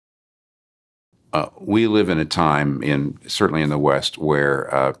We live in a time, certainly in the West,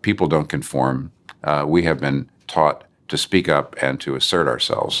 where people don't conform. We have been taught to speak up and to assert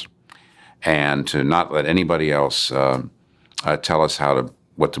ourselves, and to not let anybody else tell us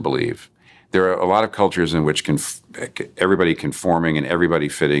what to believe. There are a lot of cultures in which everybody conforming and everybody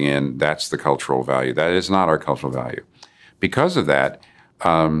fitting in, that's the cultural value. That is not our cultural value. Because of that,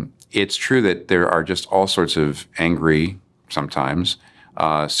 it's true that there are just all sorts of angry, sometimes,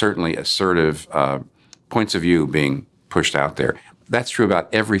 certainly assertive points of view being pushed out there. That's true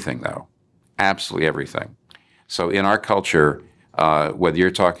about everything, though. Absolutely everything. So in our culture, whether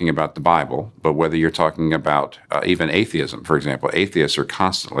you're talking about the Bible, but whether you're talking about even atheism, for example, atheists are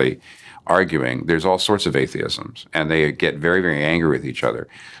constantly arguing. There's all sorts of atheisms, and they get very, very angry with each other.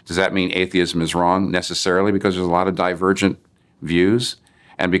 Does that mean atheism is wrong necessarily? Because there's a lot of divergent views,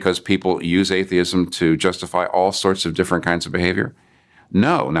 and because people use atheism to justify all sorts of different kinds of behavior?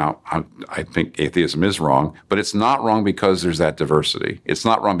 No. Now, I think atheism is wrong, but it's not wrong because there's that diversity. It's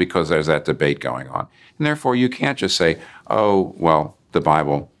not wrong because there's that debate going on. And therefore, you can't just say, oh, well, the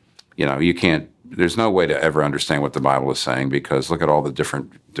Bible, you can't, there's no way to ever understand what the Bible is saying because look at all the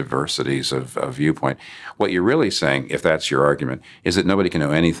different diversities of viewpoint. What you're really saying, if that's your argument, is that nobody can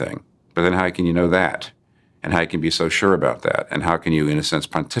know anything. But then how can you know that? And how can you be so sure about that? And how can you, in a sense,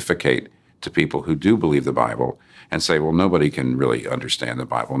 pontificate to people who do believe the Bible and say, well, nobody can really understand the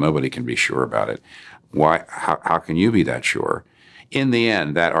Bible. Nobody can be sure about it. Why? How can you be that sure? In the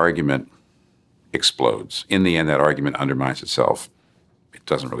end, that argument explodes. In the end, that argument undermines itself. It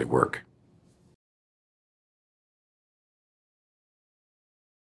doesn't really work.